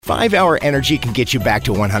5-Hour Energy can get you back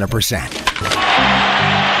to 100%.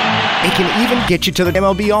 It can even get you to the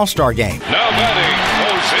MLB All-Star Game. Now batting,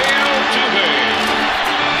 Jose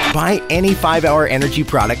Altuve. Buy any 5-Hour Energy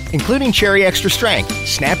product, including Cherry Extra Strength,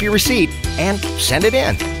 snap your receipt, and send it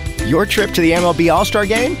in. Your trip to the MLB All-Star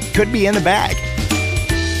Game could be in the bag.